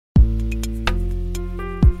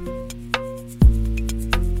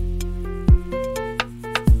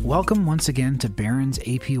Welcome once again to Barron's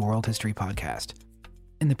AP World History Podcast.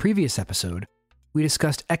 In the previous episode, we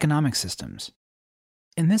discussed economic systems.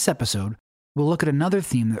 In this episode, we'll look at another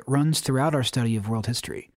theme that runs throughout our study of world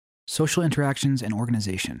history: social interactions and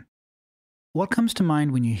organization. What comes to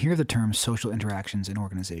mind when you hear the term social interactions and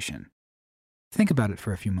organization? Think about it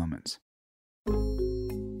for a few moments.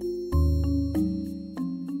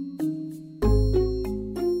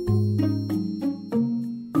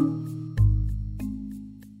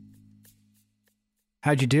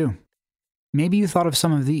 How'd you do? Maybe you thought of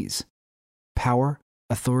some of these: power,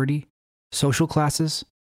 authority, social classes,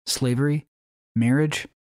 slavery, marriage,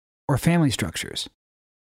 or family structures.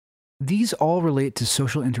 These all relate to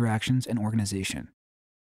social interactions and organization.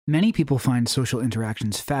 Many people find social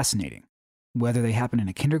interactions fascinating, whether they happen in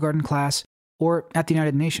a kindergarten class or at the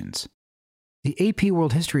United Nations. The AP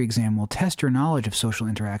World History exam will test your knowledge of social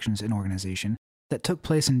interactions and organization that took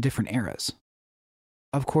place in different eras.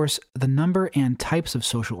 Of course, the number and types of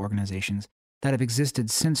social organizations that have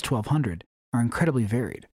existed since 1200 are incredibly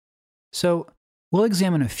varied. So, we'll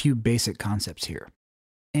examine a few basic concepts here.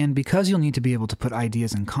 And because you'll need to be able to put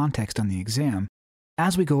ideas in context on the exam,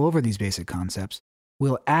 as we go over these basic concepts,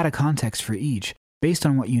 we'll add a context for each based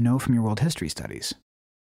on what you know from your world history studies.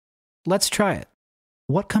 Let's try it.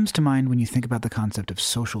 What comes to mind when you think about the concept of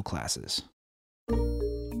social classes?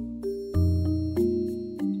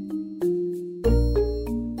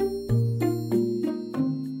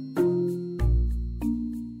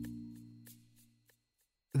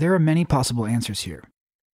 There are many possible answers here.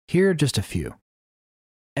 Here are just a few.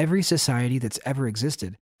 Every society that's ever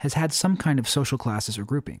existed has had some kind of social classes or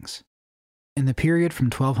groupings. In the period from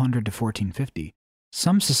 1200 to 1450,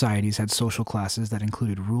 some societies had social classes that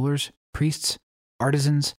included rulers, priests,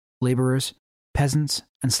 artisans, laborers, peasants,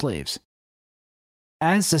 and slaves.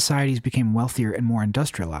 As societies became wealthier and more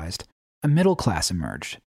industrialized, a middle class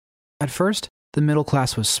emerged. At first, the middle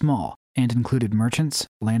class was small and included merchants,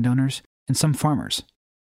 landowners, and some farmers.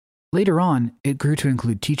 Later on, it grew to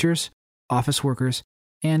include teachers, office workers,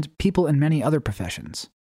 and people in many other professions.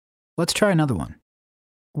 Let's try another one.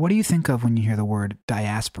 What do you think of when you hear the word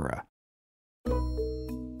diaspora?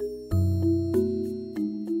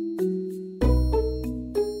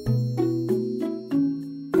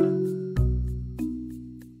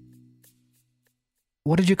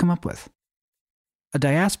 What did you come up with? A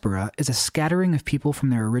diaspora is a scattering of people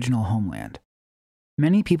from their original homeland.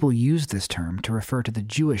 Many people use this term to refer to the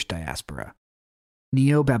Jewish diaspora.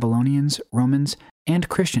 Neo-Babylonians, Romans, and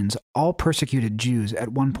Christians all persecuted Jews at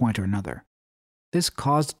one point or another. This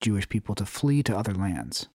caused Jewish people to flee to other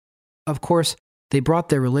lands. Of course, they brought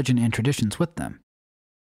their religion and traditions with them.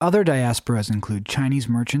 Other diasporas include Chinese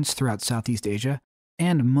merchants throughout Southeast Asia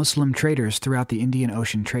and Muslim traders throughout the Indian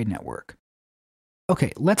Ocean trade network.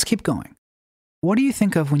 Okay, let's keep going. What do you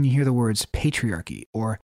think of when you hear the words patriarchy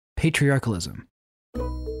or patriarchalism?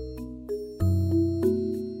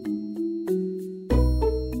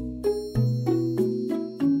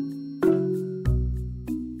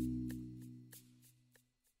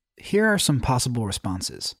 Here are some possible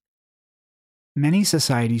responses. Many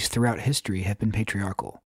societies throughout history have been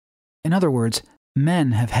patriarchal. In other words,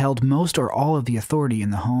 men have held most or all of the authority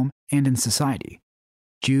in the home and in society.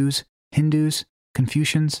 Jews, Hindus,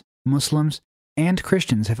 Confucians, Muslims, and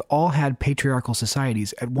Christians have all had patriarchal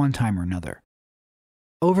societies at one time or another.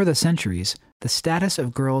 Over the centuries, the status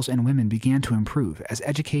of girls and women began to improve as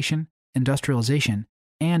education, industrialization,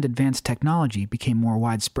 and advanced technology became more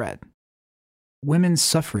widespread. Women's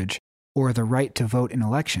suffrage, or the right to vote in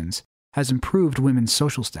elections, has improved women's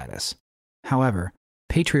social status. However,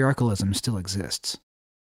 patriarchalism still exists.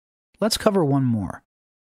 Let's cover one more.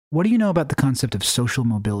 What do you know about the concept of social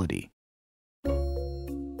mobility?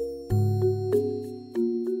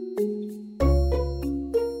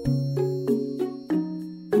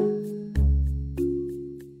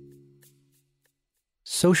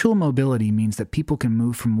 Social mobility means that people can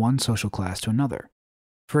move from one social class to another.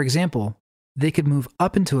 For example, they could move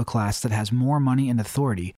up into a class that has more money and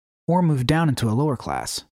authority, or move down into a lower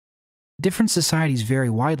class. Different societies vary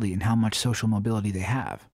widely in how much social mobility they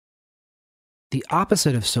have. The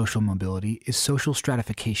opposite of social mobility is social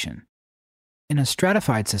stratification. In a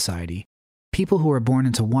stratified society, people who are born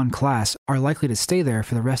into one class are likely to stay there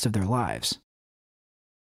for the rest of their lives.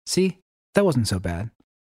 See, that wasn't so bad.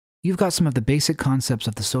 You've got some of the basic concepts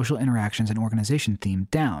of the social interactions and organization theme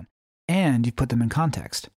down, and you've put them in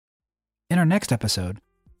context. In our next episode,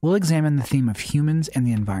 we'll examine the theme of humans and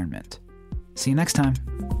the environment. See you next time.